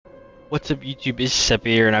What's up YouTube, it's Sep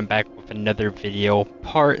here and I'm back with another video,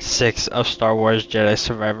 part 6 of Star Wars Jedi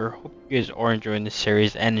Survivor. Hope you guys are enjoying this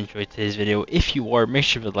series and enjoyed today's video. If you are, make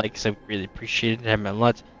sure to like, because I really appreciate it. Have a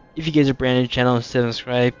lot. If you guys are brand new to the channel and still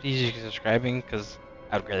subscribe, please consider subscribing because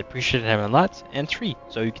I would really appreciate it. Having a lot, and it's free,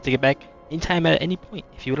 so you can take it back anytime at any point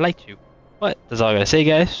if you would like to. But that's all I gotta say,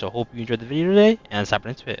 guys, so hope you enjoyed the video today and let's hop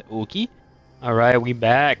into it. Okay? Alright, we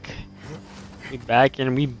back. We back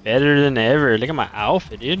and we better than ever. Look at my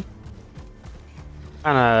outfit, dude.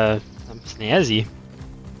 I'm snazzy.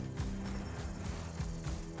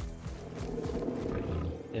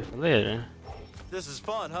 Yeah, for later. This is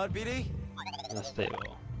fun, huh, BD? Let's stay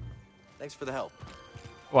well. Thanks for the help.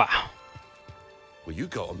 Wow. Well, you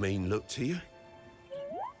got a mean look to you.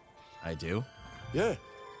 I do? Yeah,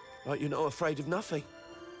 like you're not afraid of nothing.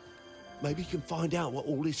 Maybe you can find out what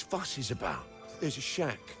all this fuss is about. There's a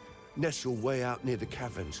shack, nestled way out near the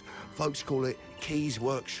caverns. Folks call it Key's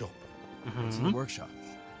Workshop. What's in the workshop?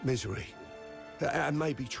 Misery. And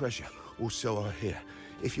maybe treasure, or so I hear.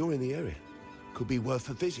 If you're in the area, could be worth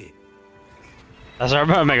a visit. That's our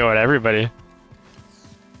about to go with everybody.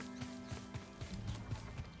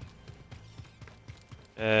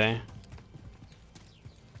 Okay.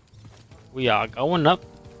 We are going up.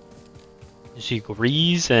 You see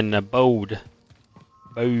Grease and a Bode.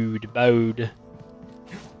 Bode.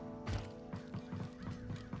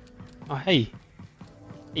 Oh, hey.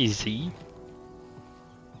 Hey, Z.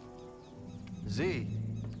 Z,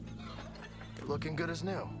 you're looking good as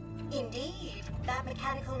new. Indeed, that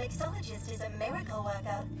mechanical mixologist is a miracle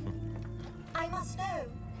worker. I must know,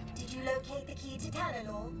 did you locate the key to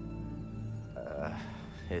Tanalor?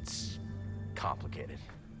 It's complicated,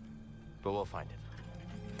 but we'll find it.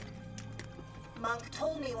 Monk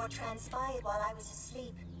told me what transpired while I was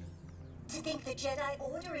asleep. To think the Jedi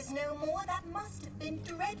Order is no more, that must have been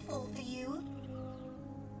dreadful for you.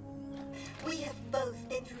 We have both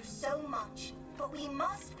been through so much, but we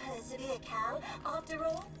must persevere, Cal. After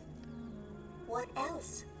all, what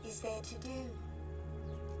else is there to do?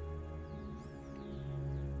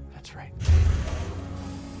 That's right.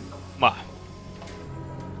 Wow.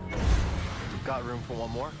 You've got room for one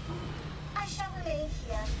more? I shall remain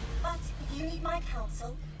here, but if you need my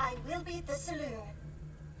counsel, I will be at the saloon.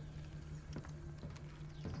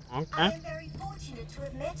 I Okay. am very fortunate to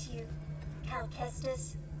have met you, Cal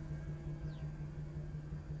Kestis.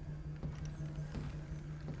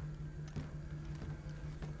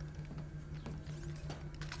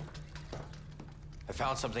 I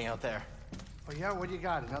found something out there. Oh yeah, what do you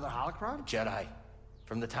got? Another holocron? Jedi.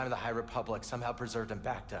 From the time of the High Republic, somehow preserved him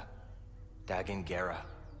back to Dagan Gera.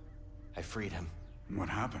 I freed him. What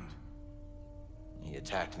happened? He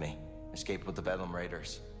attacked me. Escaped with the Bedlam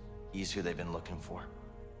Raiders. He's who they've been looking for.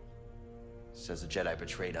 Says the Jedi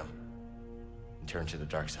betrayed him and turned to the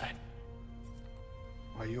dark side.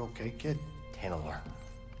 Are you okay, kid? Tanalor.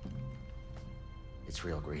 It's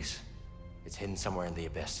real, Grease. It's hidden somewhere in the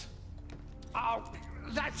Abyss. Oh,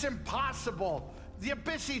 that's impossible! The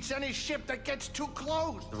Abyss eats any ship that gets too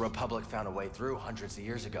close! The Republic found a way through hundreds of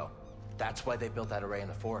years ago. That's why they built that array in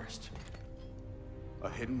the forest. A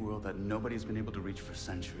hidden world that nobody's been able to reach for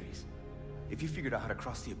centuries. If you figured out how to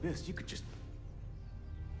cross the Abyss, you could just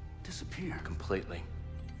disappear. Completely.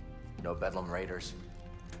 No Bedlam Raiders.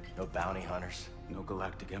 No bounty hunters. No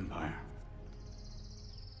galactic empire.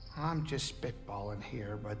 I'm just spitballing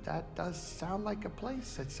here, but that does sound like a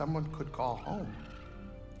place that someone could call home.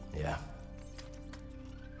 Yeah.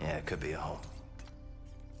 Yeah, it could be a home.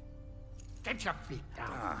 Get your feet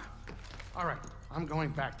down. All right, I'm going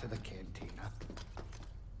back to the cantina.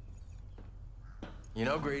 You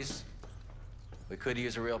know, Grease, we could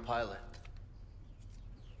use a real pilot.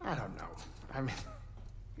 I don't know. I mean,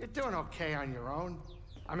 you're doing okay on your own.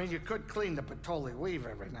 I mean, you could clean the Patoli weave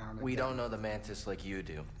every now and then. We don't know the Mantis like you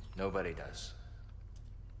do. Nobody does.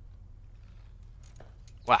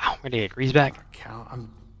 Wow, we're gonna get Grease back. Cal,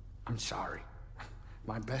 I'm sorry.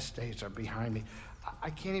 My best days are behind me. I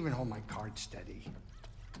can't even hold my card steady.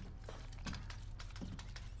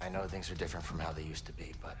 I know things are different from how they used to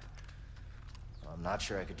be, but I'm not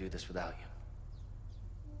sure I could do this without you.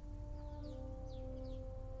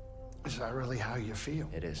 Is that really how you feel?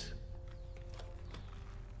 It is.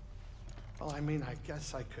 Well, I mean, I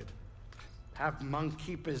guess I could have Monk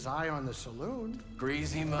keep his eye on the saloon.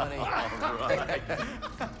 Greasy money. All right.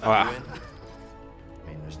 Wow. You in? I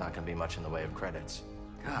mean, there's not gonna be much in the way of credits.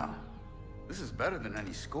 Cal, this is better than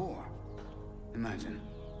any score. Imagine,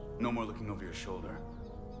 no more looking over your shoulder.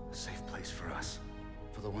 A safe place for us,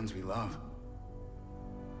 for the ones we love.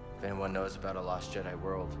 If anyone knows about a lost Jedi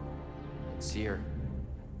world, it's here.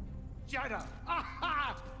 Jedi!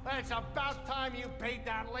 Aha! It's about time you paid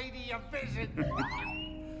that lady a visit.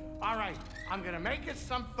 All right, I'm gonna make us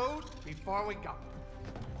some food before we go.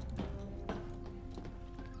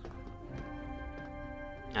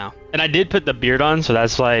 No. And I did put the beard on, so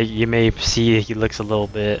that's why you may see he looks a little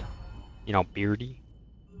bit, you know, beardy.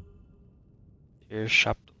 Here's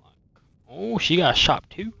shop to lock. Oh, she got a shop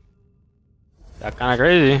too. That kind of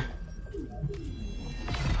crazy.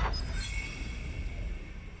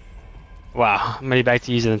 Wow, I'm ready back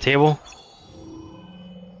to using the table.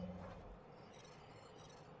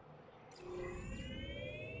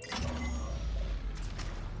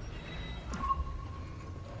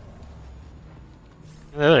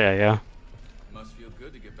 There you go. Must feel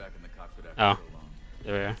good to get back in the cockpit after Oh, so long.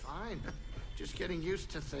 there we are. Fine. Just getting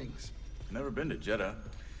used to things. Never been to Jeddah.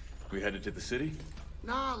 We headed to the city?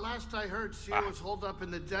 Nah, last I heard, Seal was holed up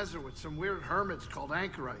in the desert with some weird hermits called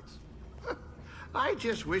anchorites. I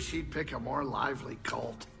just wish he'd pick a more lively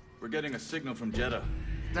cult. We're getting a signal from Jeddah.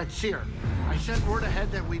 That's Seer. I sent word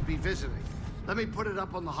ahead that we'd be visiting. Let me put it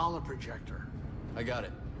up on the holoprojector. I got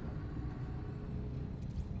it.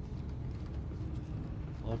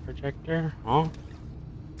 Projector. Oh.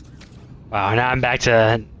 Wow, now I'm back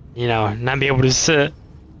to, you know, not be able to sit.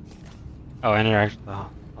 Oh, interact with the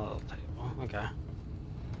little table. Okay.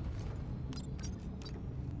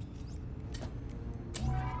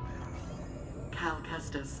 Cal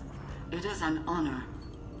Kestis, it is an honor.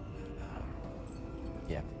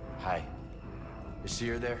 Yeah. Hi. Is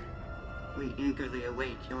Seer there? We eagerly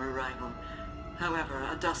await your arrival. However,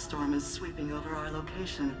 a dust storm is sweeping over our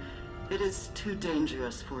location. It is too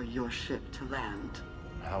dangerous for your ship to land.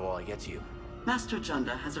 How will I get to you? Master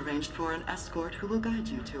Junda has arranged for an escort who will guide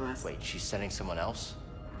you to us. Wait, she's sending someone else?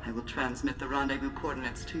 I will transmit the rendezvous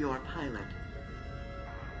coordinates to your pilot.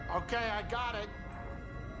 Okay, I got it.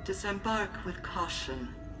 Disembark with caution.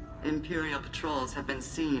 Imperial patrols have been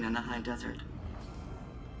seen in the high desert.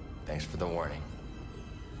 Thanks for the warning.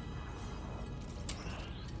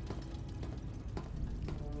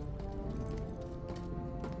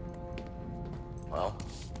 Well?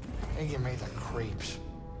 They give me the creeps.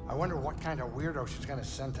 I wonder what kind of weirdo she's gonna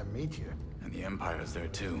send to meet you. And the Empire's there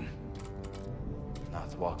too. Not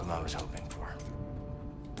the welcome I was hoping for.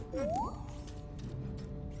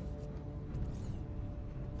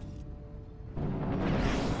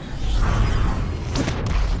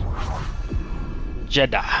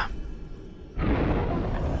 Jedi.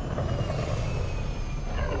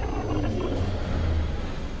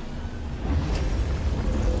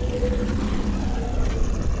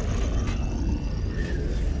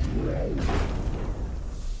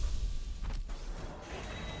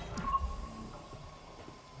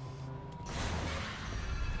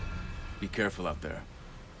 Be careful out there.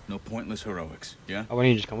 No pointless heroics, yeah? Oh, why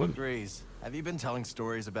don't you just come with me? Breeze, have you been telling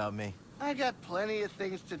stories about me? I got plenty of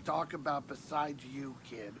things to talk about besides you,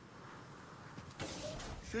 kid.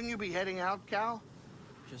 Shouldn't you be heading out, Cal?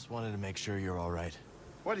 Just wanted to make sure you're all right.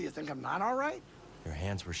 What, do you think I'm not all right? Your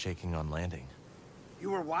hands were shaking on landing.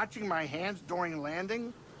 You were watching my hands during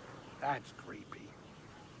landing? That's creepy.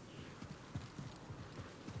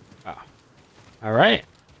 Oh. All right.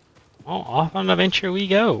 Well, off on an adventure we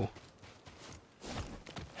go.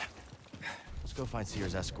 Let's go find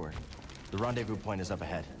Seer's escort. The rendezvous point is up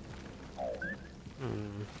ahead.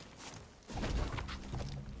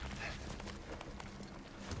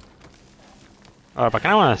 Oh, but I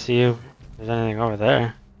kind of want to see if there's anything over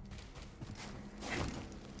there.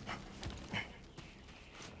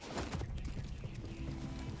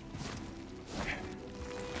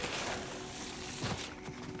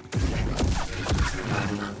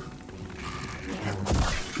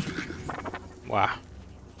 Wow.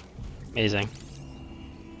 Amazing.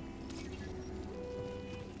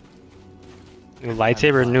 New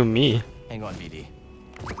lightsaber, new me. Hang on, BD.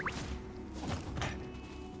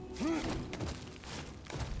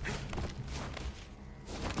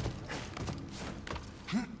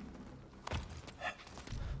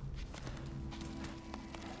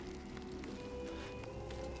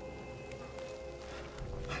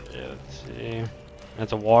 Yeah, let's see.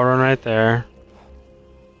 That's a water one right there.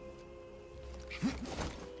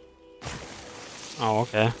 Oh,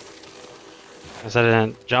 okay. I guess I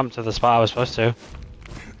didn't jump to the spot I was supposed to.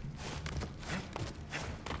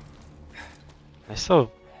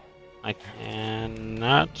 I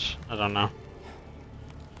cannot. I don't know.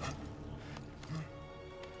 I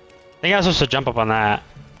think I was supposed to jump up on that.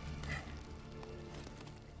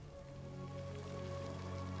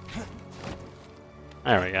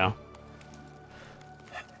 There we go.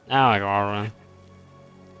 Now I go all around.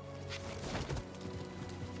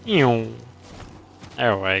 Ew.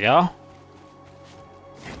 There we go.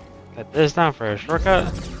 Cut this down for a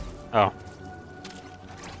shortcut. Oh.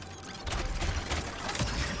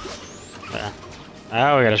 Yeah.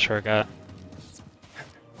 Now we got a shortcut.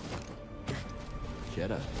 Jedi.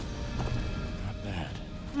 Not bad.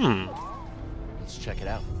 Let's check it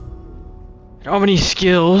out. I don't have any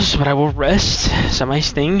skills, but I will rest. Set my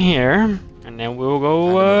sting here, and then we'll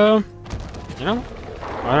go, you know,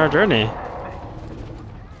 on our journey.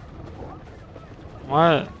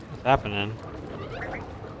 What is happening?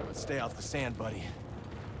 Stay off the sand, buddy.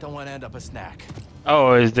 Don't want to end up a snack.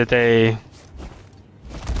 Oh, did they?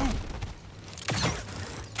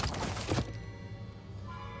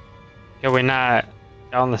 Can we not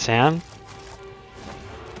get on the sand?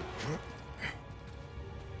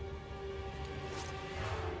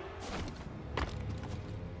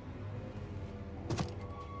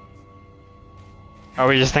 Oh,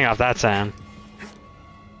 we just think off that sand.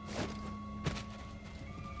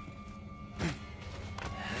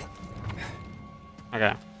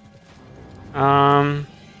 Okay.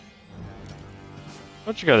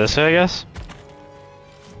 Let's go this way, I guess.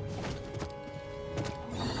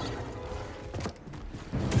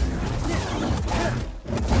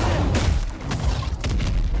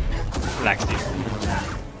 Relax, dude.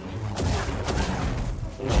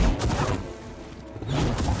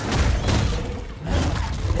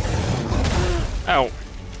 Oh.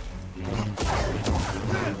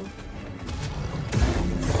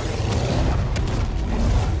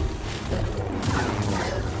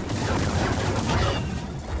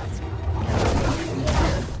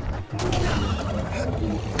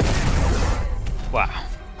 Wow.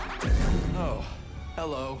 Oh,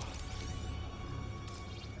 hello.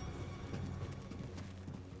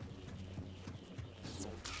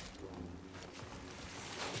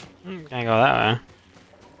 Can't go that way.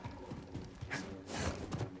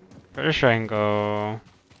 Pretty sure I can go.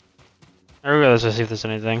 There we go, let's just see if there's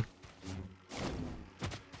anything.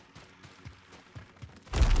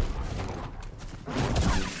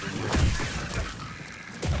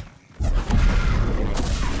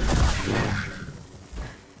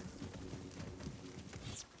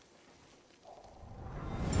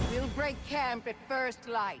 We'll break camp at first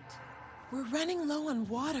light. We're running low on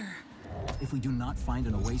water. If we do not find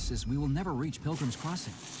an oasis, we will never reach Pilgrim's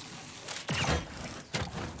Crossing.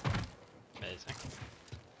 Amazing.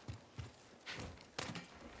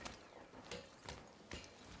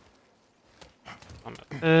 How about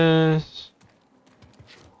this?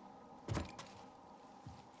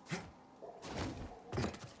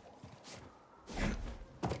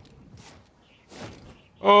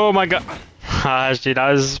 Oh my god! Gosh, dude,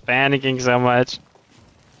 I was panicking so much.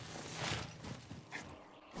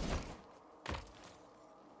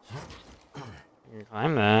 You can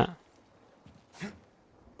climb that.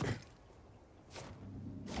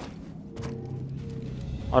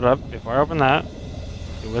 Hold up, before I open that,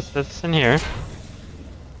 see what's this in here.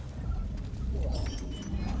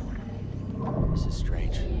 This is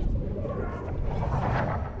strange.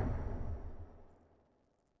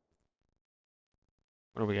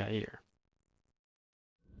 What do we got here?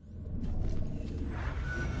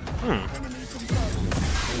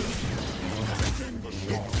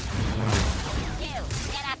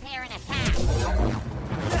 Get up here and attack.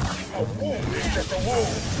 A wound is just a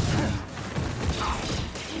wound.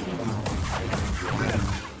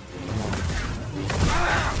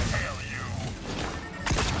 Hail you.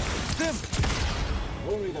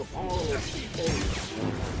 Only the power of the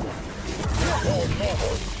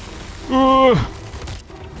Ooh.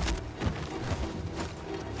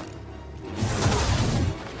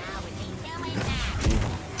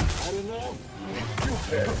 I don't know. You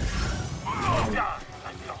said. Oh, God.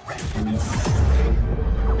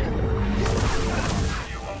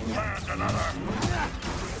 You will land another.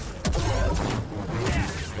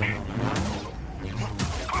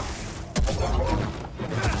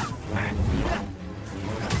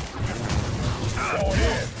 Go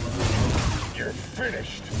in. You're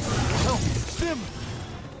finished. No, Stim!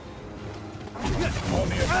 On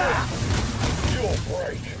the attack. You'll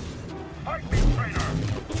break. Fight me, traitor.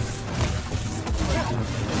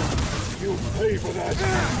 You pay for that.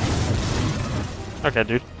 Okay,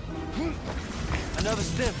 dude. Another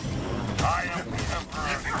Stim! I am the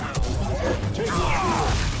Emperor, if you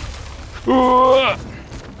will. Ooh.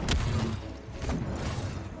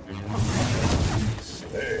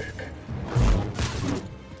 Slick.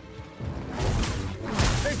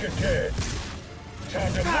 Think again.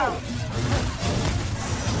 Time to move.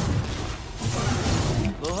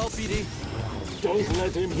 Little help, BD. Don't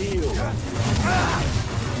let him heal.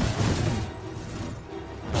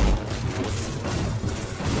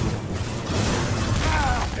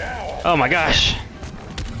 Oh my gosh.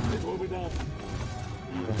 It will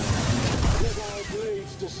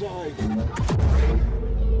side.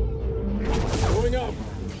 Going up.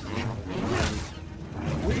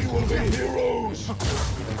 We will be heroes.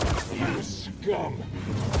 You scum.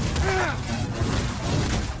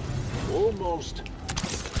 Almost.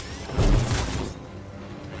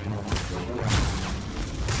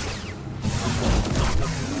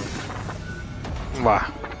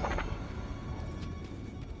 Wow.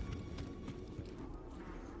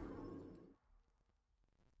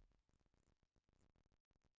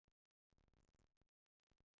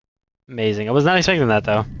 Amazing. I was not expecting that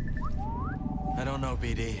though. I don't know,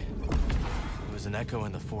 BD. It was an echo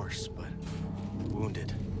in the Force, but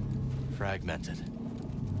wounded, fragmented,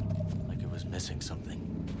 like it was missing something.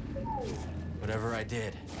 Whatever I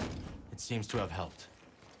did, it seems to have helped.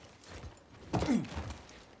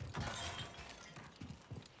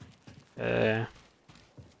 I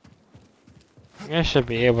think I should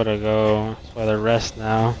be able to go for the rest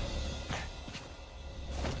now.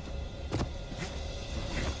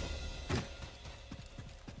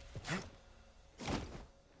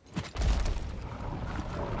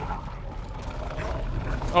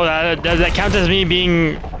 Oh, does that count as me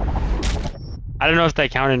being... I don't know if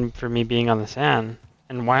that counted for me being on the sand.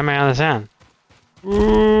 And why am I on the sand?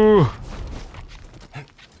 Ooh!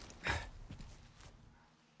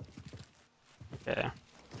 Okay.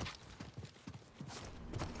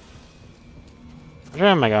 Where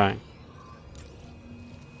am I going?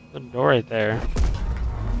 There's a door right there.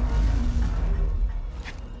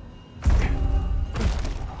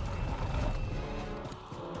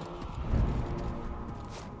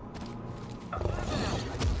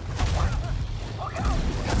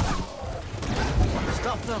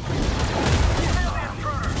 Stop them!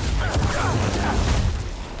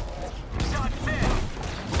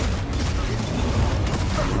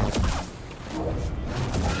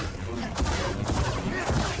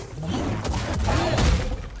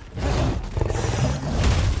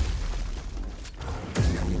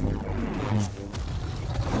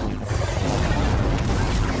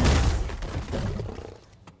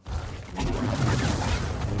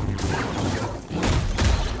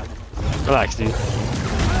 Relax, dude.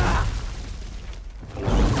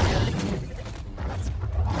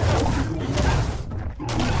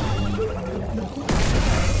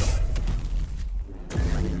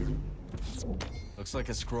 Looks like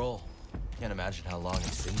a scroll. Can't imagine how long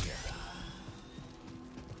it's been here.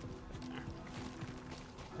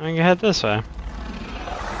 I'm gonna head this way.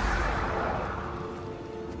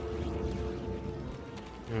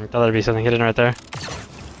 I thought there'd be something hidden right there.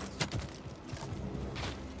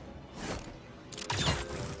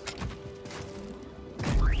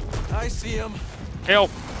 I see him. Help!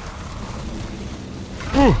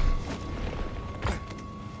 Whew.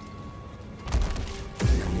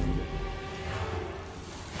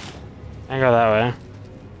 I go that way.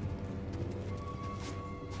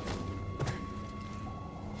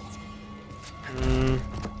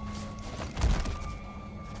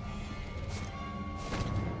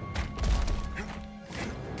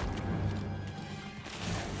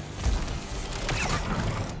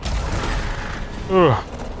 Ooh.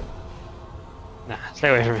 Nah, stay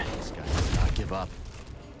away from me. This guy does not give up.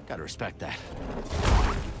 Gotta respect that.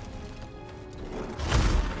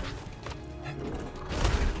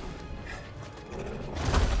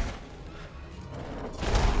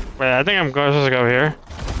 Wait, I think I'm supposed to go here.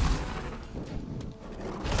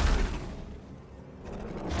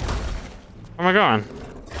 Where am I going?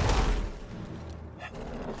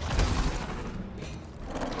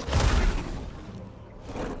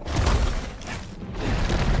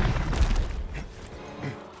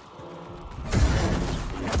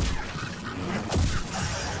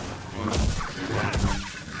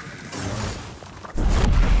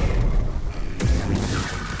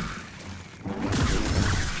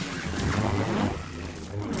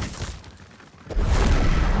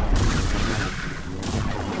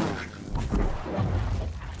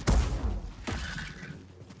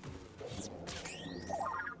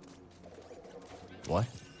 What?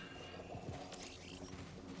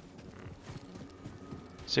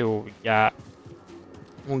 See what we got.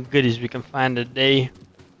 What goodies we can find today.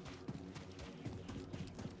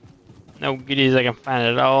 No goodies I can find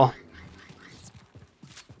at all.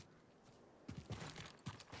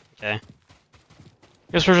 Okay.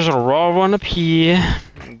 Guess we're just gonna roll one up here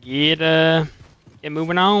and get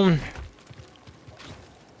moving on.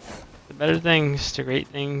 To better things, to great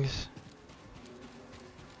things.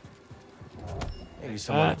 Maybe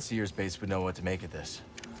someone at Sears base would know what to make of this.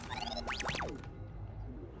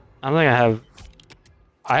 I don't think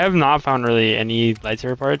I have not found really any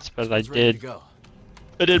lightsaber parts, but I did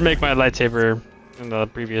make my lightsaber in the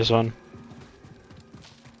previous one.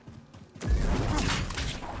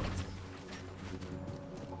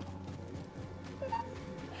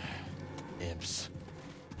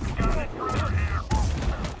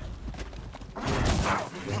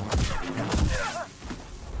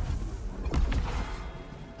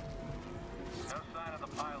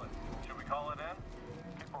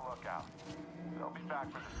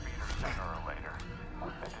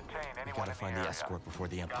 We gotta find the escort before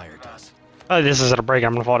the Empire does. Oh, this is at a break.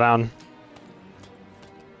 I'm gonna fall down.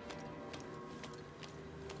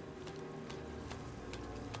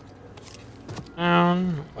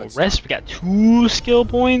 Down. Rest. We got 2 skill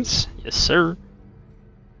points. Yes, sir.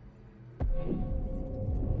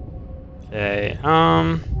 Okay.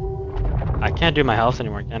 I can't do my health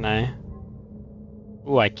anymore, can I?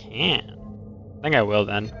 Ooh, I can. I think I will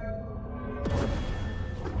then.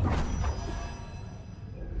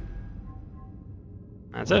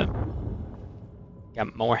 That's it.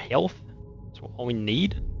 Got more health. That's all we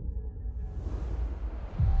need.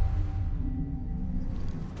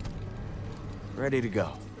 Ready to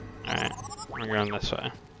go. Alright, I'm going this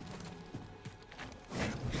way.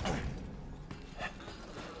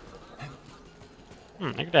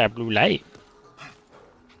 Look at that blue light.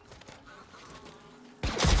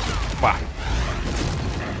 Wow.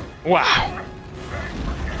 Wow.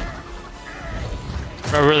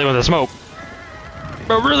 I really want the smoke.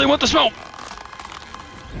 I really want the smoke.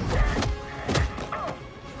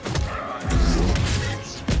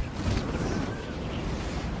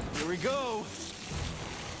 Here we go.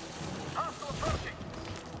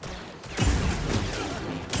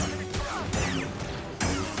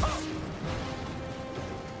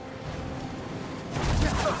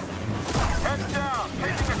 Head down,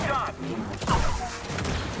 taking a shot.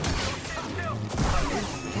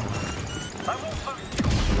 I won't lose you.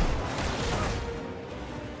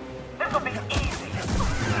 This will be easy.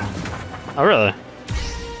 Oh, really?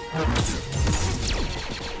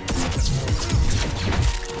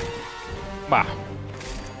 Wow.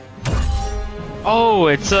 Oh,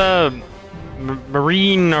 it's a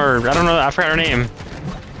Marine, or I don't know, I forgot her name.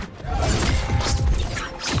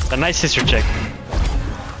 The nice sister chick.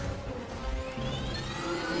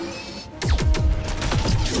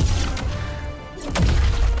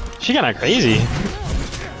 She kinda crazy.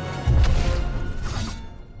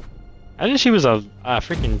 I think she was a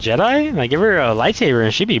freaking Jedi. Like, give her a lightsaber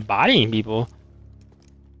and she'd be bodying people.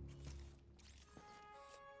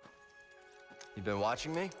 You been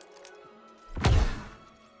watching me?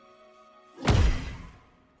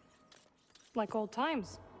 Like old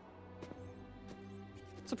times.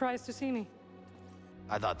 Surprised to see me.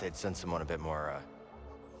 I thought they'd send someone a bit more,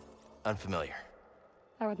 unfamiliar.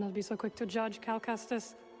 I would not be so quick to judge, Cal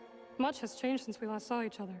Kestis. Much has changed since we last saw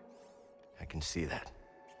each other. I can see that.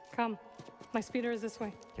 Come. My speeder is this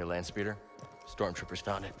way. Your land speeder? Stormtroopers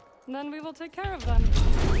found it. Then we will take care of them.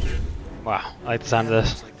 Wow, I like the sound of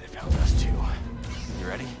this. Looks like they found us too. You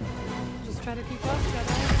ready? Just try to keep up,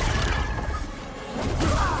 Jedi.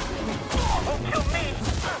 Won't kill me.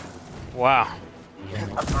 Wow. You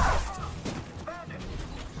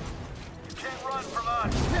can't run from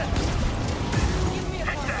us. Give me a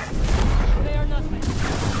fire. They are nothing.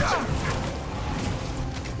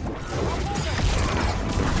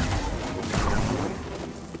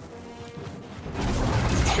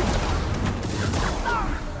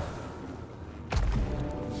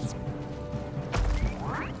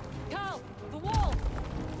 Cal, the wall.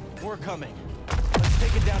 We're coming. Let's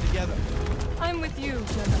take it down together. I'm with you,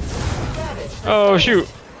 Jedi. Oh, shoot.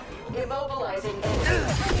 Immobilizing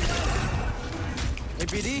Hey,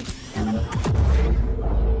 BD?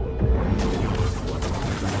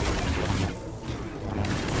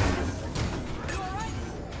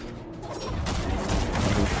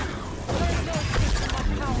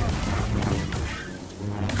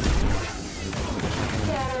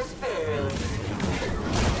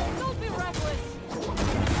 Don't be reckless.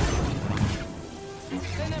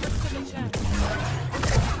 They never stood a chance.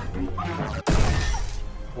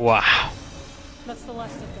 Wow. That's the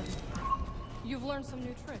last of them. You've learned some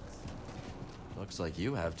new tricks. Looks like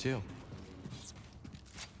you have too.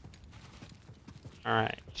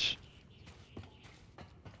 Alright.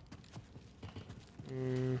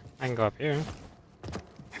 I can go up here.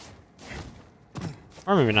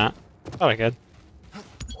 Or maybe not. Thought I could. I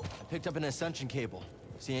picked up an ascension cable.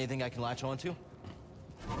 See anything I can latch onto?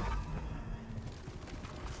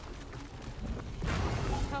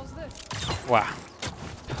 How's this? Wow.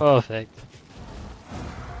 Perfect.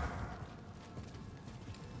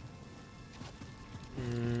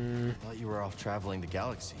 Thought you were off traveling the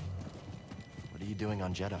galaxy. What are you doing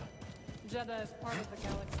on Jeddah? Jeddah is part of the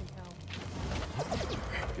galaxy, Cal.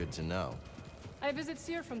 Good to know. I visit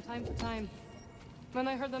Seer from time to time. When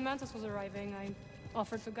I heard the Mantis was arriving, I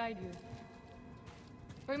offered to guide you.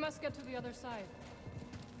 We must get to the other side.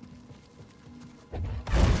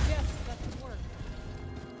 Yes, that would work.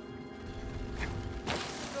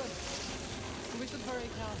 Good. We should hurry,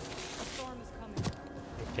 Cal. A storm is coming.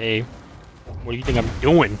 Okay. What do you think I'm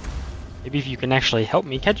doing? Maybe if you can actually help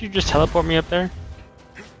me. Can't you just teleport me up there?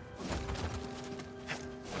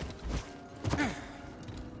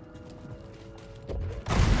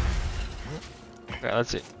 Okay,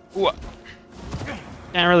 let's see. Ooh.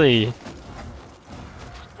 Can't really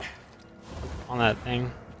on that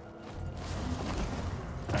thing.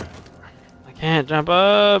 I can't jump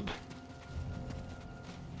up.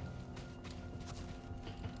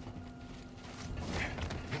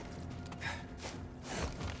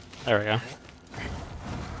 There we go.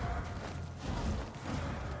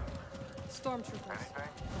 Stormtroopers.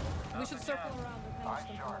 We should circle around and punish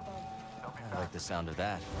them from above. I like the sound of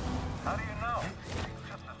that. How do you know?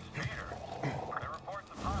 Just a speeder. There are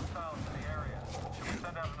reports of hostiles in the area. Should we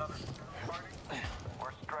send out another party?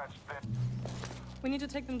 We're stretched thin. We need to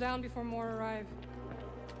take them down before more arrive.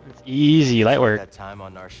 It's easy, light work. That time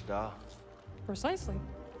on Narshada. Precisely.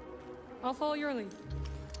 I'll follow your lead.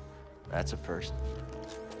 That's a first.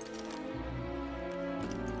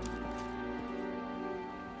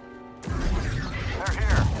 They're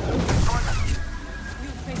here. You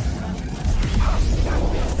face them.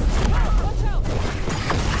 Watch out!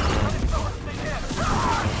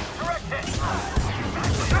 Direct hit.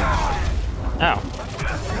 Ow.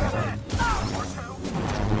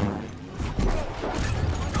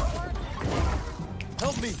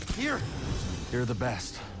 Help me! Here! You're the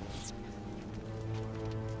best.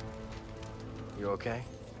 You okay?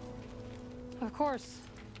 Of course.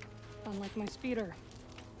 Unlike my speeder.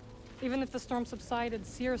 Even if the storm subsided,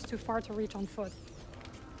 Seer's too far to reach on foot.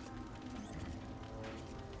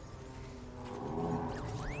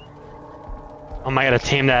 Oh, am I gonna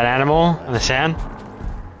tame that animal in the sand?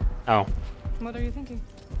 Oh. What are you thinking?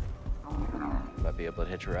 Might be able to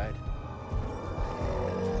hitch a ride.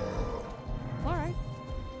 All right.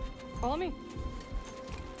 Follow me.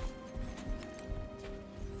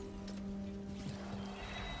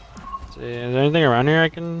 Let's see, is there anything around here I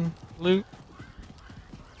can loot?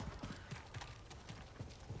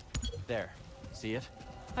 There. See it?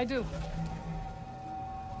 I do.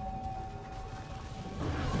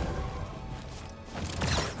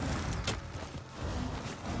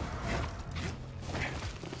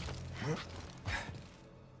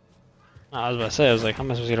 I was about to say, I was like, how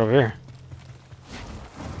am I supposed to get over here?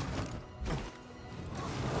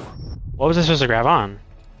 What was I supposed to grab on?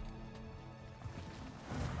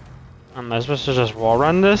 Am I supposed to just wall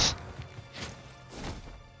run this?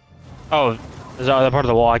 Oh, there's the other part of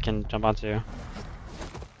the wall I can jump onto.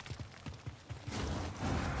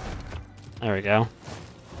 There we go.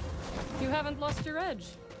 You haven't lost your edge.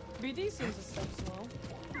 BD seems a step slow.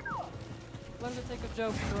 Learn to take a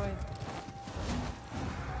joke, droid.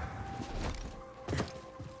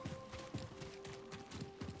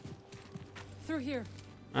 Through here.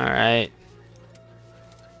 Alright.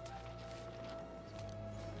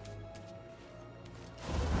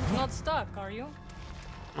 Not stuck, are you?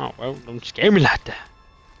 Oh, well, don't scare me like that.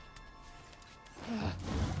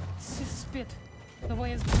 Spit. The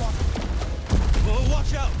way is blocked. Whoa,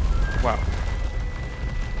 watch out! Wow.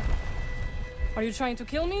 Are you trying to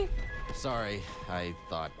kill me? Sorry, I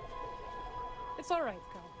thought... It's alright,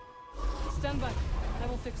 Cal. Stand back. I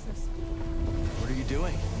will fix this. What are you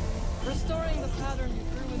doing? Restoring the pattern you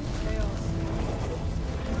threw into chaos.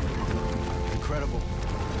 Incredible.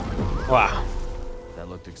 Wow. That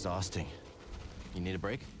looked exhausting. You need a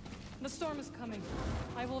break? The storm is coming.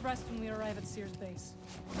 I will rest when we arrive at Seer's base.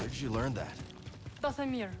 Where did you learn that?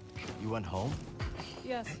 Dathamir. You went home?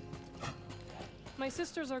 Yes. My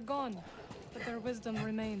sisters are gone, but their wisdom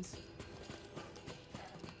remains.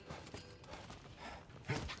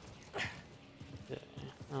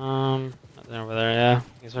 Nothing over there, yeah.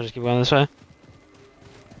 I guess I'll just keep going this way.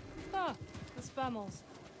 Ah, the spammels.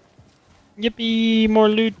 Yippee, more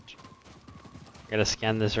loot. Gotta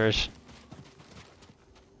scan this first.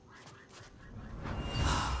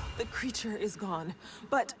 The creature is gone,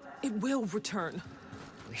 but it will return.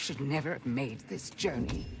 We should never have made this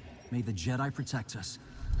journey. May the Jedi protect us.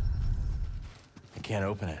 I can't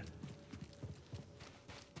open it.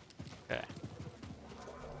 Okay.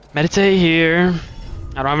 Meditate here.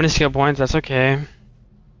 I don't have any skill points, that's okay.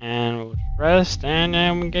 And we'll rest, and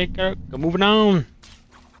then we get go moving on.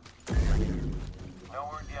 No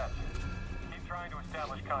word yet. Keep trying to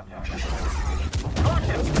establish contact.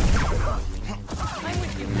 I'm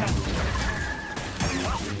with you,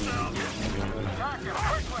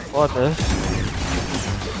 What this?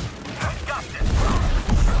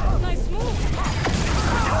 Nice move.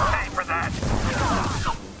 Pay for that.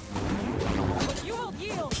 You will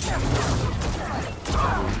yield.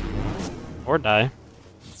 Or die.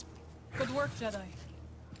 Good work, Jedi.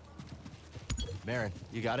 Marin,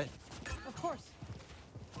 you got it? Of course.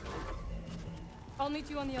 I'll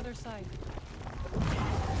meet you on the other side.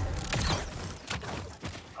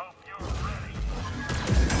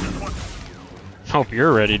 Hope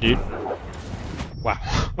you're ready, dude. Wow.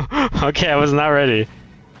 Okay, I was not ready.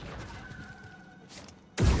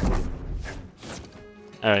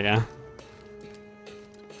 There we go.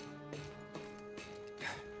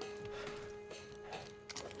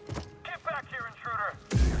 Get back here, intruder!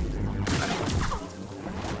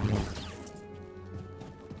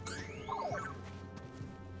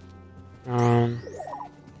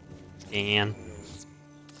 Dan.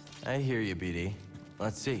 I hear you, BD.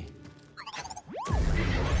 Let's see. Get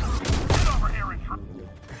over here, intruder!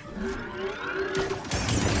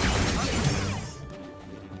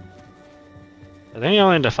 I think the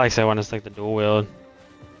only deflects I want is like the dual wield.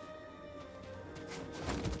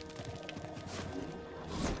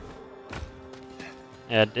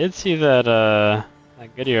 Yeah, I did see that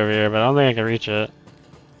that goodie over here, but I don't think I can reach it.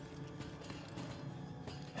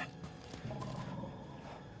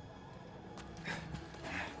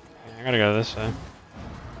 I gotta go this way.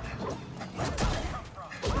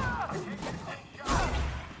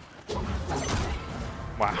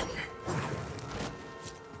 Wow.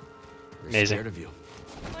 Amazing. Scared of you.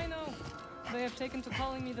 I know. They have taken to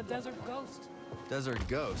calling me the Desert Ghost. Desert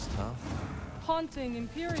Ghost, huh? Haunting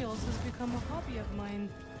Imperials has become a hobby of mine.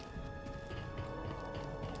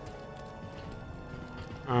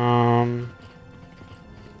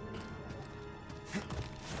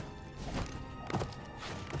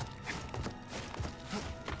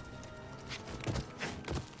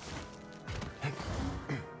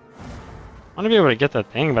 I want to be able to get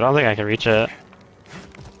that thing, but I don't think I can reach it.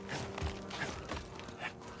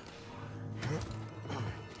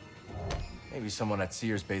 Maybe someone at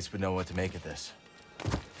Sears base would know what to make of this.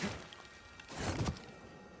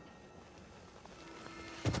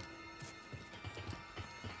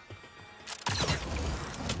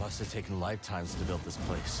 It must have taken lifetimes to build this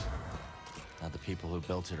place. Now the people who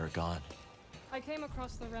built it are gone. I came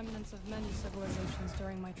across the remnants of many civilizations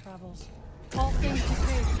during my travels. All things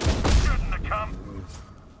decayed. Shouldn't have come!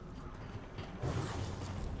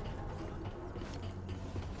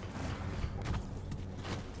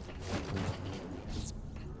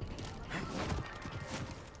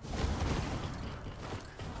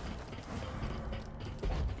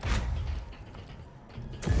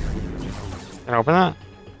 Can I open that?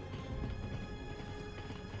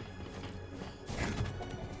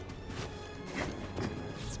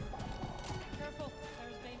 Careful,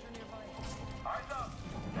 there's danger nearby. Eyes up!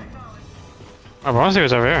 Acknowledge. Oh, but I want to see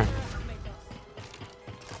what's over here.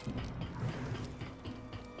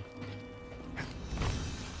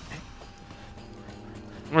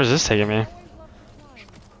 Where's this taking me?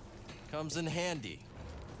 Comes in handy.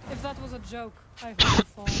 If that was a joke, I hope you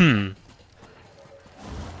fall.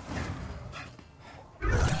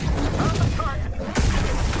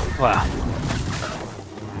 Wow. I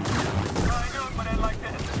knew it would end like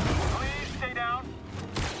this. Please stay down.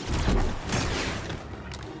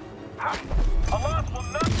 A loss will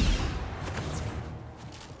not...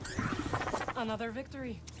 Another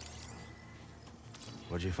victory.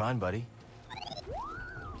 What'd you find, buddy?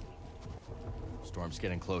 Storm's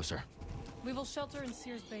getting closer. We will shelter in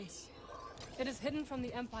Sears base. It is hidden from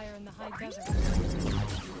the Empire in the high desert.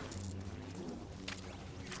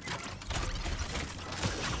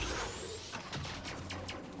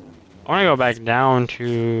 I want to go back down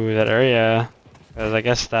to that area, because I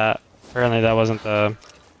guess that, apparently that wasn't the...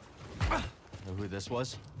 Know who this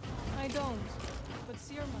was? I don't, but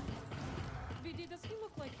Sear might. BD, does he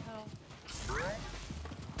look like Hal?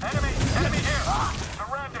 Enemy! Enemy here!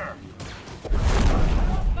 Surrender!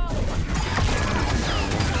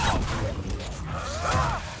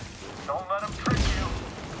 Don't let him trick you!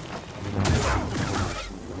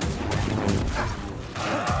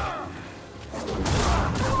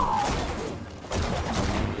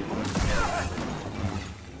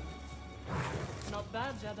 Not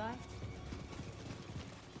bad, Jedi.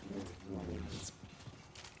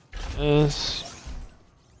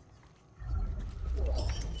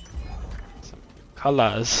 Some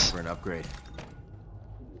colors. For an upgrade.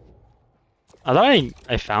 I thought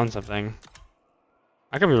I found something.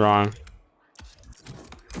 I could be wrong.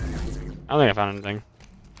 I don't think I found anything.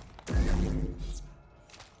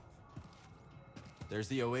 There's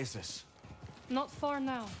the oasis. Not far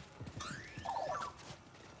now.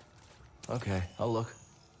 Okay, I'll look.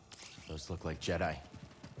 Those look like Jedi.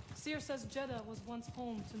 Sear says Jeddah was once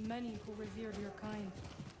home to many who revered your kind.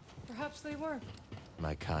 Perhaps they were.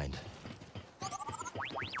 My kind. I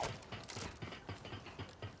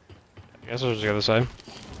guess we'll just go this way.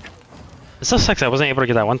 It still sucks I wasn't able to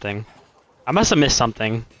get that one thing. I must have missed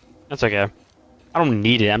something. That's okay. I don't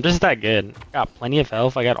need it. I'm just that good. I got plenty of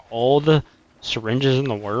health. I got all the syringes in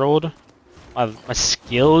the world. My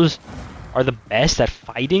skills are the best at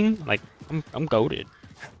fighting. Like, I'm goated.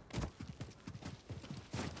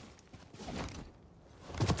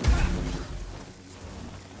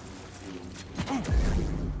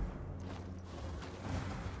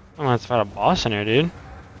 Oh, let's fight a boss in here, dude. How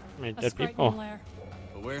many dead people?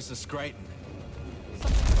 But where's the Skriton?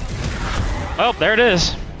 Oh, there it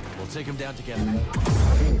is. We'll take him down together.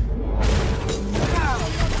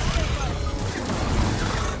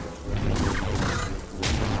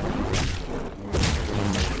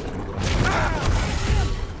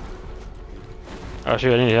 Oh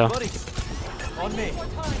shoot, I need help. Buddy, on me.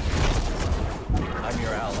 I'm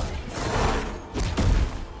your ally.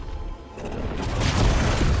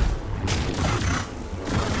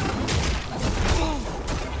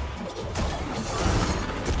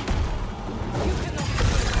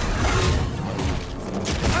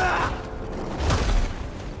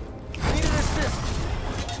 Need an assist.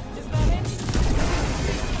 Is that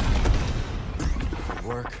it?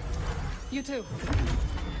 Work. You too.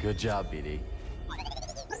 Good job, BD.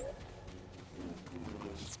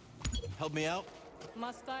 Help me out?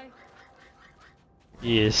 Must I?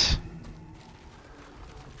 Yes.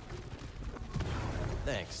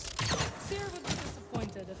 Thanks. Seer would be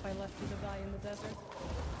disappointed if I left you to die in the desert.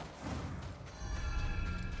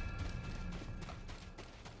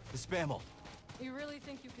 The Spammel. You really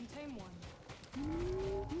think you can tame one?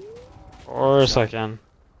 Of course I can.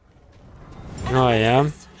 You know I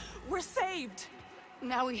am. We're saved!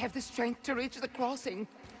 Now we have the strength to reach the crossing.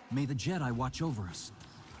 May the Jedi watch over us.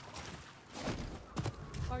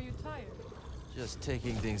 Are you tired? Just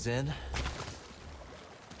taking things in.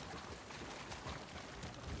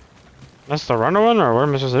 That's the runner one, or what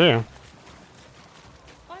am I supposed to do?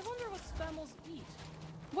 I wonder what spammels eat.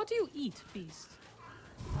 What do you eat, beast?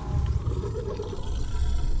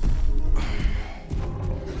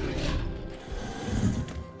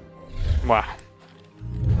 Wow.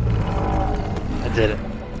 I did it.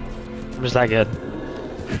 I'm just that good.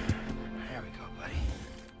 There we go, buddy.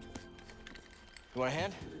 You want a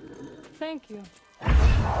hand? Thank you.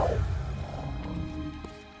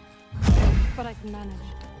 But I can manage.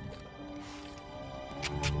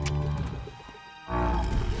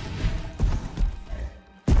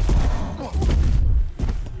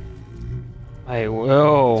 I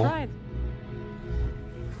will. Tried.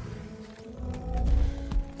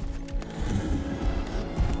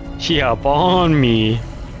 She up on me.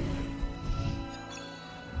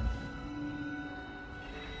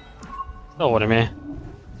 Still what I mean.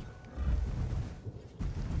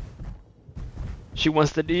 She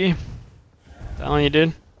wants the D. Telling you,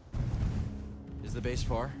 dude. Is the base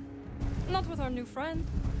far? Not with our new friend.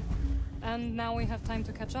 And now we have time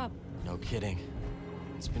to catch up. No kidding.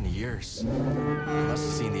 It's been years. You must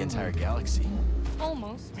have seen the entire galaxy.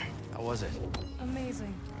 Almost. How was it?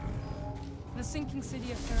 Amazing. The sinking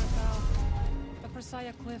city of Ferrabao, the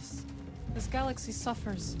Persaya Cliffs. This galaxy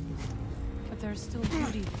suffers, but there is still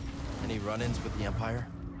beauty. Any run-ins with the Empire?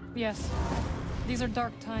 Yes, these are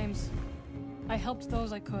dark times. I helped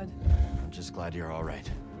those I could. I'm just glad you're all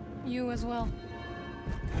right. You as well.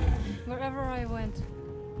 Wherever I went,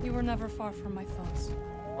 you were never far from my thoughts.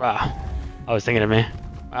 Wow. I was thinking of me.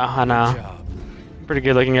 Wow, I know. Good job. Pretty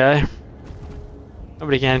good looking guy.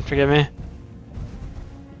 Nobody can forget me.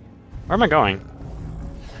 Where am I going?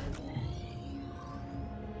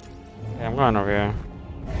 Okay, I'm going over here.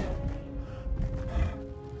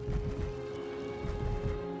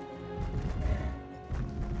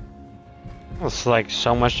 It's like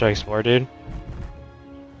so much to explore, dude.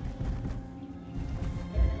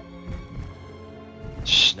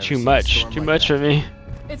 It's too much for me.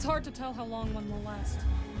 It's hard to tell how long one will last.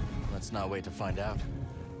 Let's not wait to find out.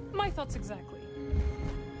 My thoughts exactly.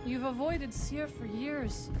 You've avoided Seer for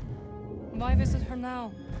years. Why visit her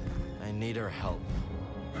now? I need her help.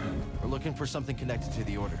 We're looking for something connected to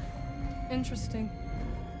the Order. Interesting.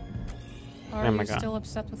 Are Oh my you God. still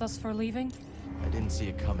upset with us for leaving? I didn't see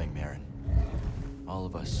it coming, Marin. All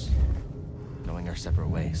of us going our separate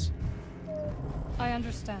ways. I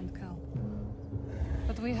understand, Cal.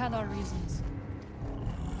 But we had our reasons.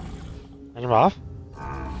 Can I jump off?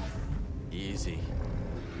 Easy.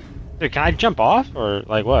 Dude, can I jump off? Or,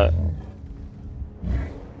 like, what?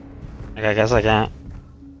 Okay, I guess I can't.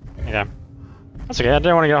 Okay. That's okay, I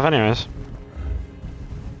didn't want to get off anyways.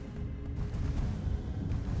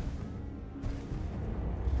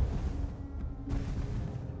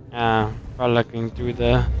 By looking through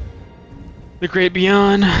the great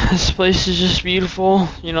beyond. This place is just beautiful.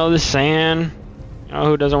 You know, the sand. You know,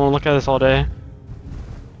 who doesn't want to look at this all day?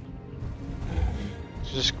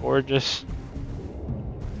 looks just gorgeous.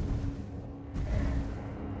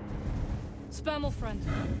 Spammel friend,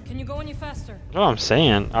 can you go any faster? That's what I'm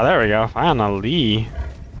saying. Oh, there we go. Finally.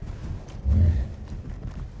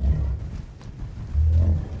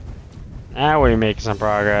 Now we're making some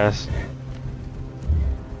progress.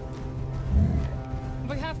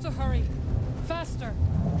 We have to hurry. Faster.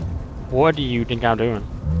 What do you think I'm doing?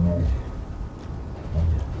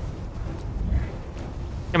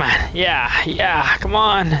 Come on. Yeah, come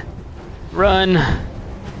on. Run.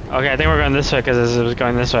 Okay, I think we're going this way because it was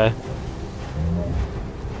going this way.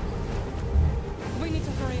 We need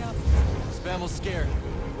to hurry up. Spammel's scared.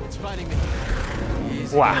 It's fighting me.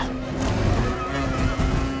 Easy. Wow.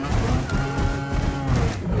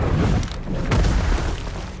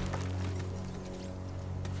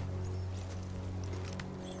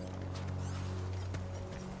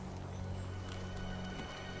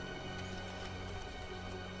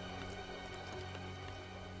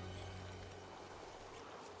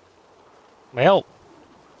 Well.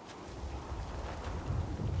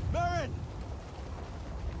 Marin!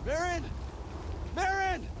 Marin!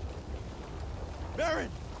 Marin! Marin!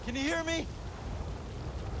 Can you hear me?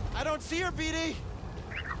 I don't see her, BD!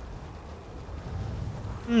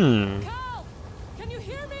 Cal! Can you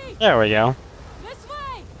hear me? There we go. This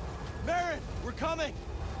way! Marin! We're coming!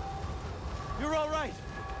 You're alright!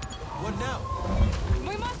 What now?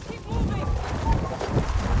 We must keep moving!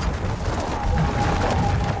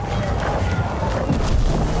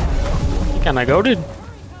 Kinda goated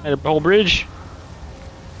at a whole bridge.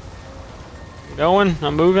 I'm going.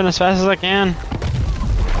 I'm moving as fast as I can.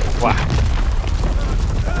 Wow.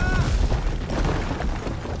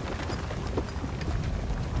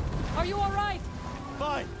 Are you alright?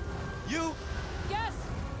 Fine. You? Yes!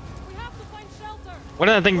 We have to find shelter!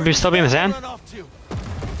 Wouldn't that thing be still be in the sand? Run off to? It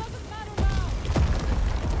doesn't matter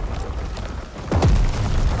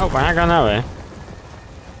now! Oh, we're not going that way.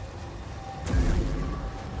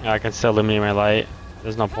 Yeah, I can still illuminate my light.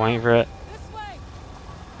 There's no point for it. This way!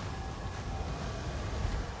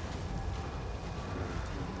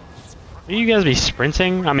 Will you guys be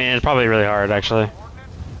sprinting? I mean, it's probably really hard, actually. I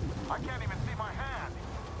can't even see my hand.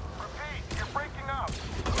 Repeat, you're breaking up.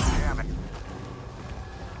 Damn it.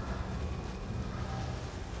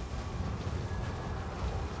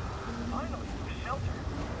 Finally, the shelter.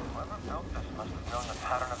 Whoever built this must have known the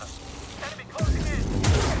pattern of the enemy closing in.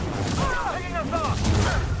 Taking us off.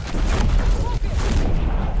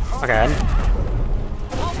 Okay.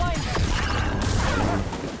 I'll bind them.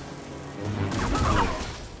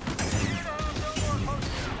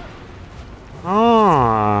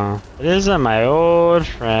 Oh, it isn't my old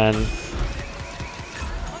friend.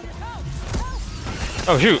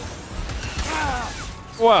 Oh shoot!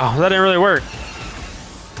 Wow, that didn't really work.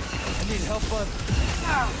 I need help, bud.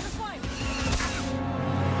 This way!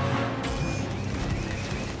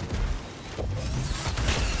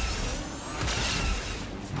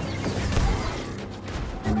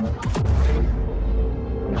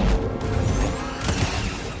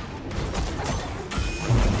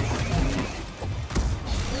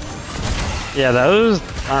 Yeah, those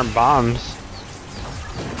aren't bombs.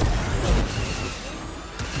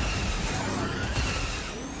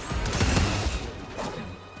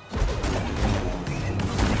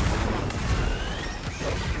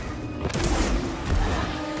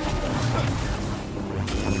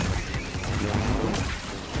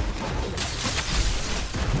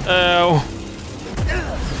 Oh.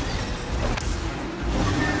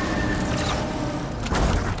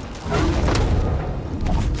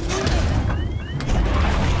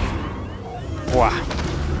 Wow.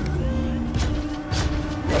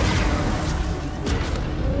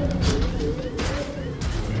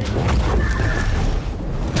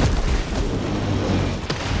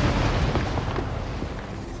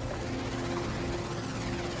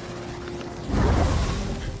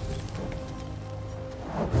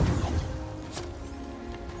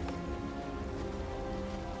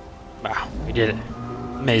 Wow, we did it.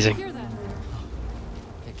 Amazing. Hear that?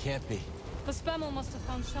 It can't be. The Spammel must have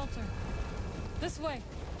found shelter. This way.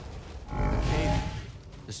 The cave.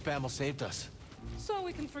 The Spammel saved us. So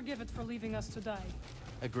we can forgive it for leaving us to die.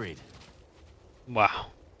 Agreed. Wow.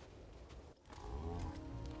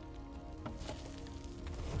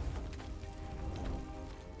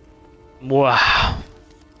 Wow.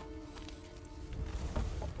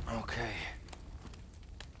 Okay.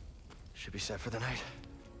 Should be set for the night.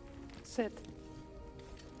 Sit.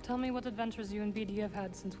 Tell me what adventures you and BD have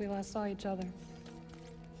had since we last saw each other.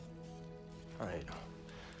 Alright.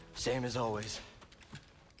 Same as always.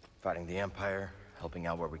 Fighting the Empire, helping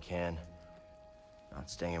out where we can.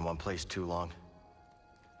 Not staying in one place too long.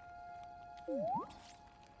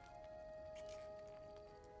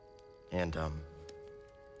 And,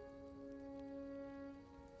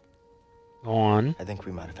 Go on. I think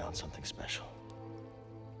we might have found something special.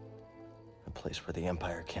 A place where the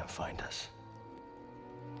Empire can't find us.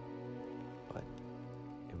 But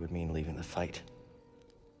it would mean leaving the fight.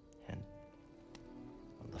 And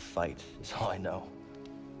well, the fight is all I know.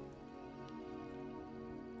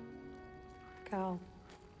 Cal.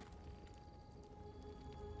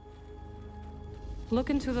 Look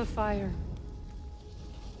into the fire.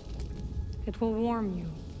 It will warm you.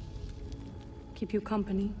 Keep you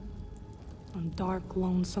company. On dark,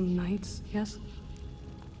 lonesome nights, yes?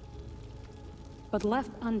 But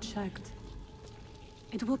left unchecked,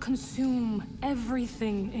 it will consume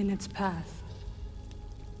everything in its path.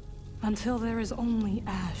 Until there is only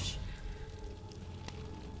ash.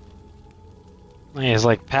 It's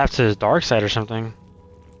like path to the dark side or something.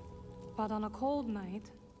 But on a cold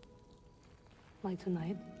night, like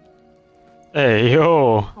tonight, hey,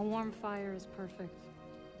 yo! a warm fire is perfect.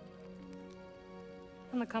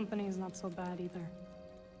 And the company is not so bad either.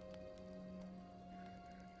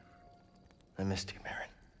 I missed you, Marin.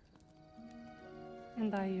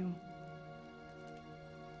 And I you.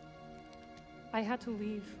 I had to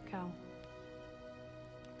leave, Cal.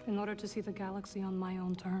 In order to see the galaxy on my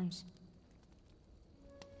own terms.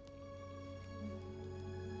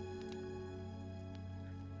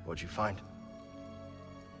 What'd you find?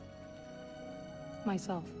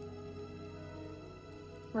 Myself.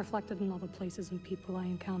 Reflected in all the places and people I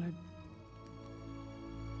encountered.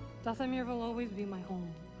 Dathomir will always be my home,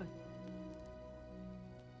 but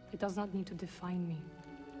it does not need to define me.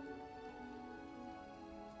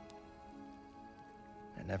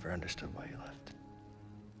 I never understood why you left.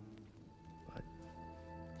 But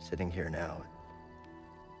sitting here now,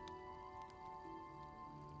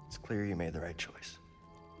 it's clear you made the right choice.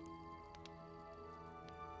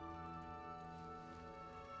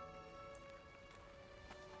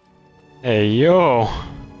 Hey, yo!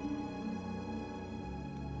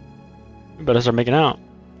 We better start making out.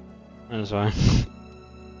 That's fine.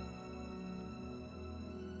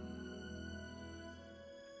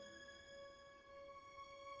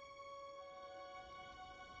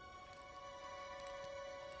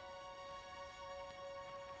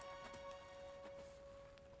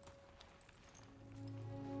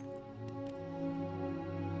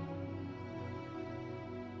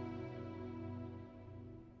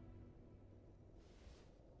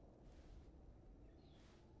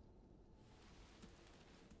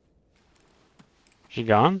 She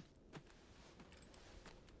gone?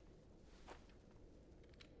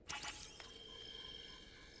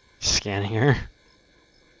 Scanning her.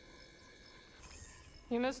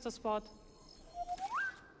 You missed a spot.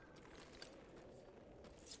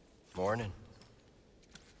 Morning.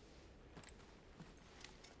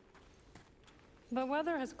 The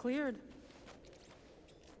weather has cleared.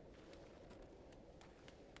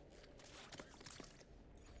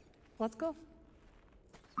 Let's go.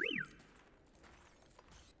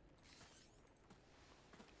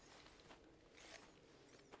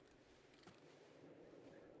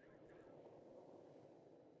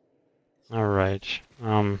 All right.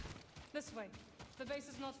 This way. The base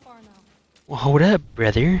is not far now. Well, hold up,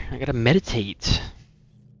 brother. I gotta meditate.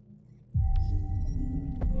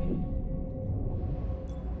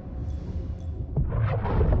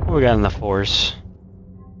 What we got in the Force?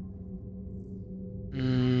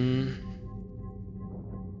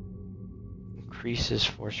 Increases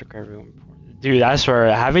Force recovery. Dude, I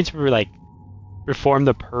swear, having to like perform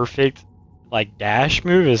the perfect like dash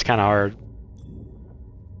move is kind of hard.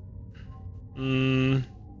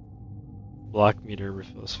 Block meter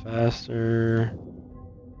refills faster.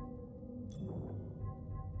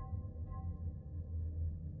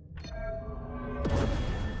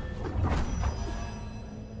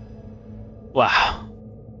 Wow.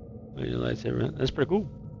 Lightsaber. That's pretty cool.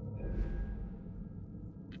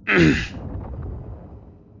 I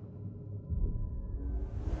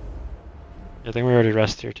think we already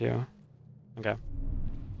rest here too. Okay.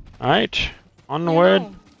 Alright. Onward. You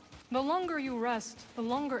know, the longer you rest, the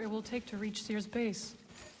longer it will take to reach Seer's base.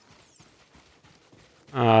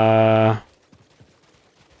 If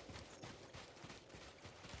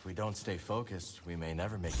we don't stay focused, we may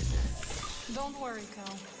never make it there. Don't worry,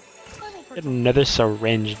 Cal. Get another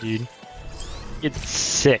syringe, dude. Get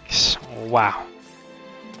 6. Wow.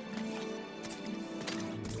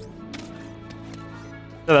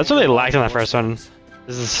 So that's what they liked on the first one.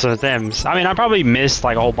 This is some things. I mean, I probably missed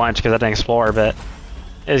like a whole bunch because I didn't explore, but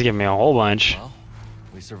it was giving me a whole bunch. Well,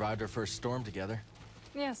 we survived our first storm together.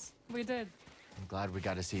 Yes, we did. I'm glad we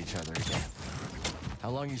got to see each other again. How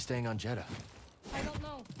long are you staying on Jeddah? I don't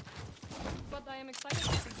know. but I am excited to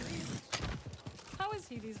see Grease. How is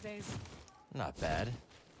he these days? Not bad.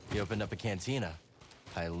 He opened up a cantina.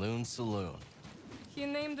 Pyloon Saloon. He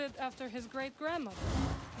named it after his great-grandmother.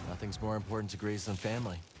 Nothing's more important to Grease than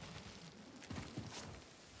family.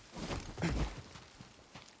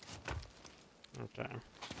 Okay.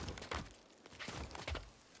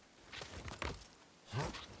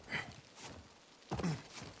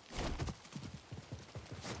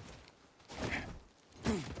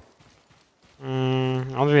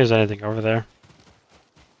 I don't think there's anything over there.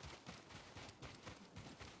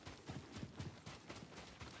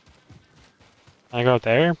 Can I go up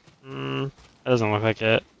there? That doesn't look like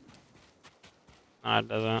it. No, it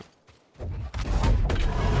doesn't.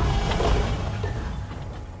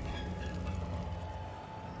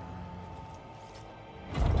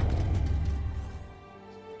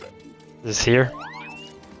 Is this here?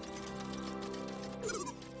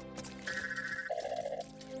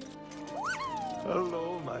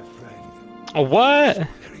 Hello, my friend. Oh, what?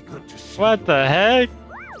 Very good to see What you. the heck?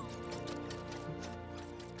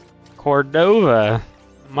 Cordova.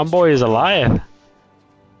 My boy is alive.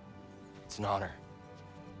 It's an honor.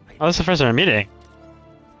 Oh, this is the first time I'm meeting.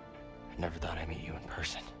 I never thought I'd meet you in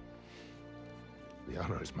person. The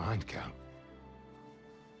honor is mine, Count.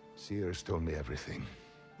 Sears told me everything.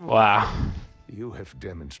 Wow. You have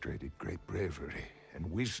demonstrated great bravery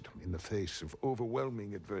and wisdom in the face of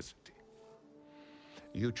overwhelming adversity.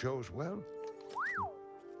 You chose well?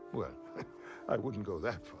 Well, I wouldn't go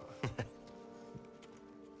that far.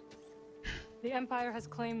 The Empire has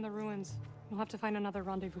claimed the ruins. We'll have to find another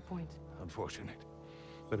rendezvous point. Unfortunate.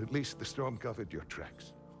 But at least the storm covered your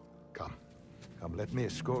tracks. Come. Come, let me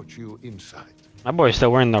escort you inside. My boy's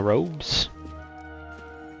still wearing the robes.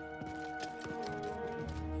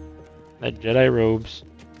 The Jedi robes.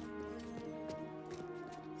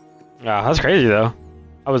 Yeah, that's crazy though.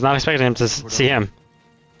 I was not expecting him to see him.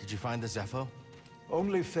 Did you find the Zepho?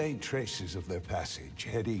 Only faint traces of their passage,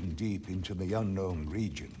 heading deep into the unknown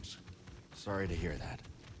regions. Sorry to hear that.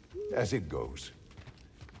 As it goes.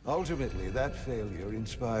 Ultimately, that failure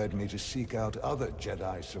inspired me to seek out other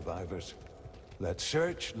Jedi survivors. That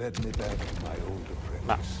search led me back to my old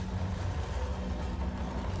apprentice.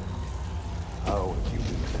 How have you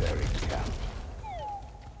been faring, Count?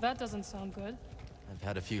 That doesn't sound good. I've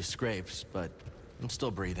had a few scrapes, but I'm still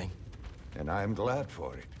breathing. And I'm glad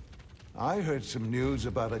for it. I heard some news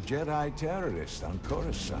about a Jedi terrorist on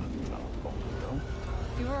Coruscant not long ago.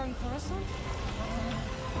 You were on Coruscant?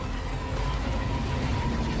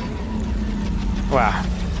 Wow.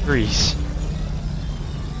 Grease.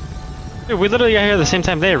 Dude, we literally got here at the same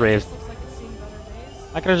time they arrived.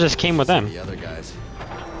 I could have just came with them. The other guys.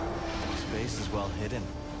 Space is well hidden.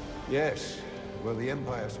 Yes. Well, the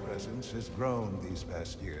Empire's presence has grown these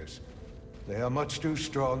past years. They are much too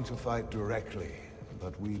strong to fight directly,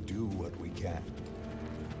 but we do what we can.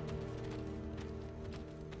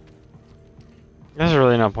 There's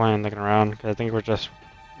really no point in looking around, because I think we're just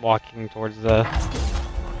walking towards the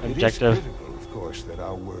objective. It is critical, of course, that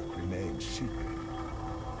our work remains secret.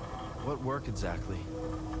 What work exactly?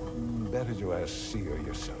 Better to ask Seer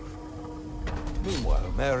yourself.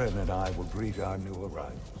 Meanwhile, Marin and I will greet our new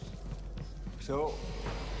arrivals. So,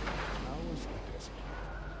 how was the desert?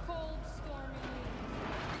 Cold, stormy,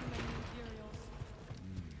 too many Imperials.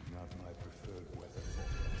 Not my preferred weather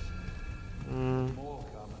forecast. More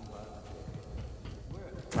common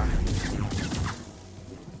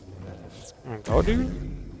Go, dude.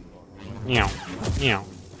 Meow. Meow.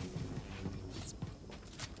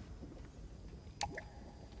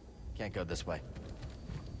 Can't go this way.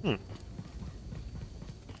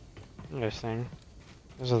 Interesting.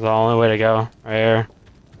 This is the only way to go. Right here.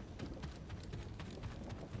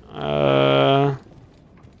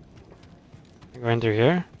 Going through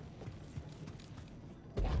here?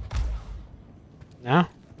 No?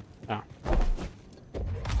 No.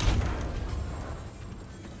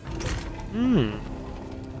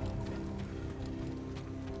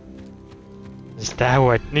 Is that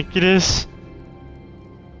what Nick it is?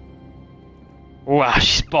 Wow,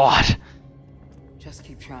 she's bought. Just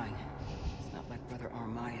keep trying. It's not like Brother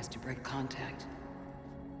Armai has to break contact.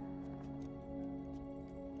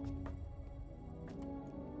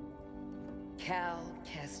 Cal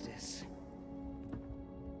Kestis.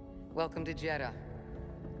 Welcome to Jeddah.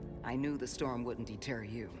 I knew the storm wouldn't deter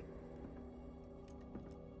you.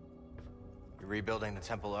 You're rebuilding the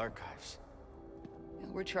temple archives.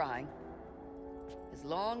 We're trying. As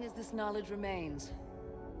long as this knowledge remains,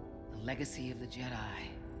 the legacy of the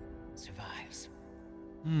Jedi survives.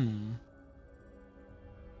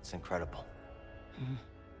 It's incredible.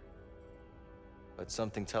 But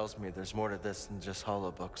something tells me there's more to this than just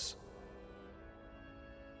holobooks.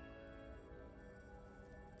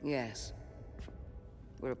 Yes.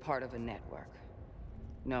 We're a part of a network,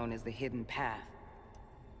 known as the Hidden Path.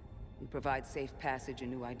 We provide safe passage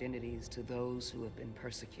and new identities to those who have been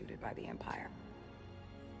persecuted by the Empire.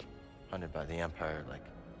 Hunted by the Empire, like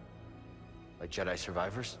Jedi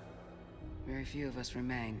survivors? Very few of us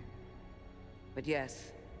remain. But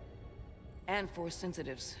yes, and Force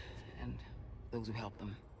sensitives, and those who help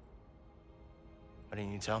them. Why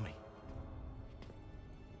didn't you tell me?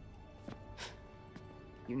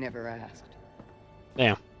 You never asked.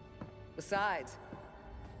 Damn. Besides,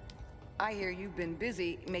 I hear you've been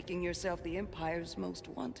busy making yourself the Empire's most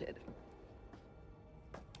wanted.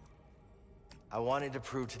 I wanted to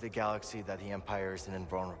prove to the galaxy that the Empire isn't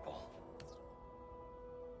invulnerable.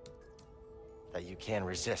 That you can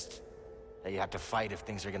resist. That you have to fight if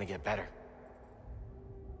things are gonna get better.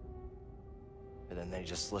 But then they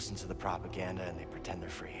just listen to the propaganda and they pretend they're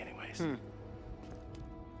free anyways. You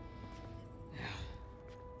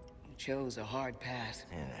chose a hard path.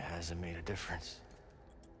 And it hasn't made a difference.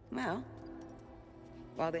 Well,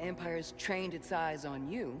 while the Empire's trained its eyes on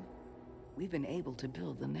you, we've been able to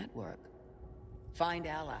build the network. Find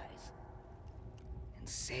allies. And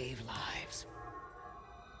save lives.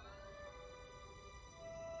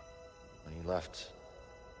 When you left,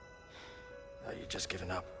 I thought you'd just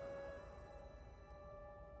given up.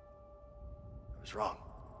 I was wrong.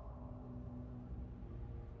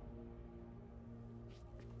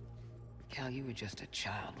 Cal, you were just a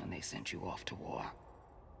child when they sent you off to war.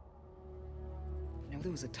 You know,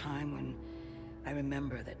 there was a time when I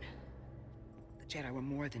remember that the Jedi were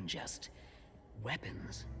more than just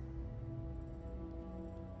weapons.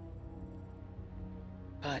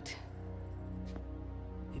 But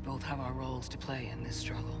we both have our roles to play in this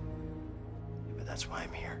struggle. Yeah, but that's why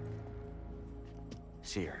I'm here.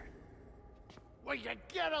 Seer. Well, you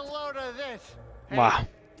get a load of this. Hey, Wow.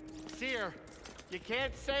 Seer, you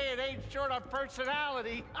can't say it ain't short of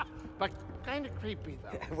personality, but kind of creepy,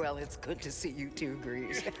 though. Well, it's good to see you two,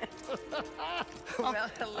 Grease. Well,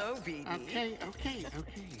 hello, BD. Okay.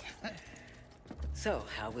 So,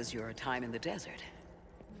 how was your time in the desert?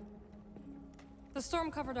 The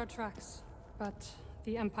storm covered our tracks, but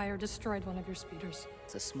the Empire destroyed one of your speeders.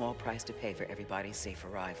 It's a small price to pay for everybody's safe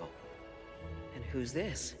arrival. And who's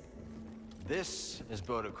this? This is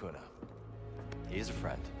Bodokuna. He's a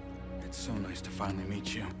friend. It's so nice to finally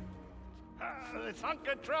meet you. This hunk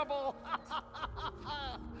of trouble.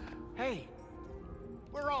 Hey,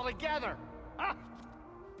 we're all together.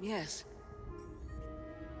 Yes.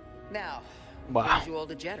 Now, Wow. where's you all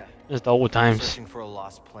to Jeddah? Just the old times. Searching for a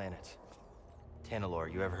lost planet.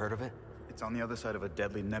 Tanalorr, you ever heard of it? It's on the other side of a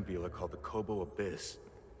deadly nebula called the Kobo Abyss.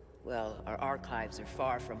 Well, our archives are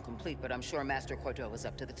far from complete, but I'm sure Master Cordo is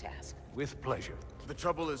up to the task. With pleasure. The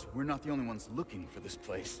trouble is, we're not the only ones looking for this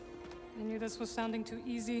place. I knew this was sounding too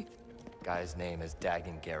easy. Guy's name is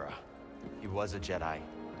Dagan Gera. He was a Jedi.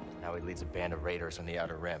 Now he leads a band of raiders on the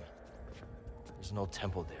Outer Rim. There's an old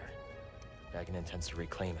temple there. Dagan intends to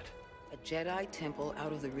reclaim it. A Jedi temple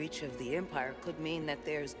out of the reach of the Empire could mean that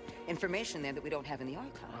there's information there that we don't have in the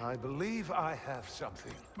archive. I believe I have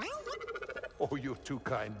something. Oh, you're too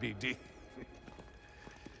kind, BD.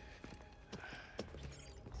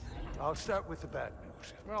 I'll start with the bad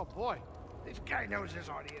news. Well, boy, this guy knows his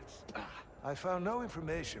audience. I found no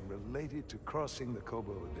information related to crossing the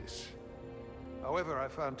Kobo Abyss. However, I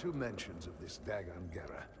found 2 mentions of this Dagan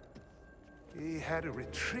Gera. He had a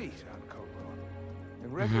retreat on Kobo,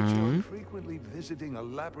 and records show him frequently visiting a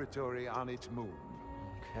laboratory on its moon.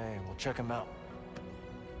 Okay, we'll check him out.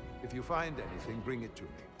 If you find anything, bring it to me.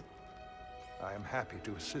 I am happy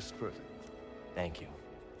to assist further. Thank you.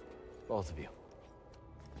 Both of you.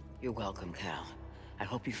 You're welcome, Cal. I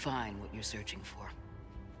hope you find what you're searching for.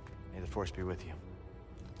 May the Force be with you.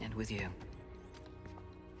 And with you.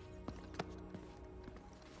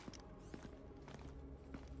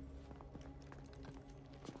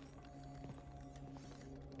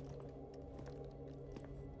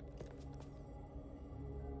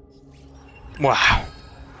 Wow.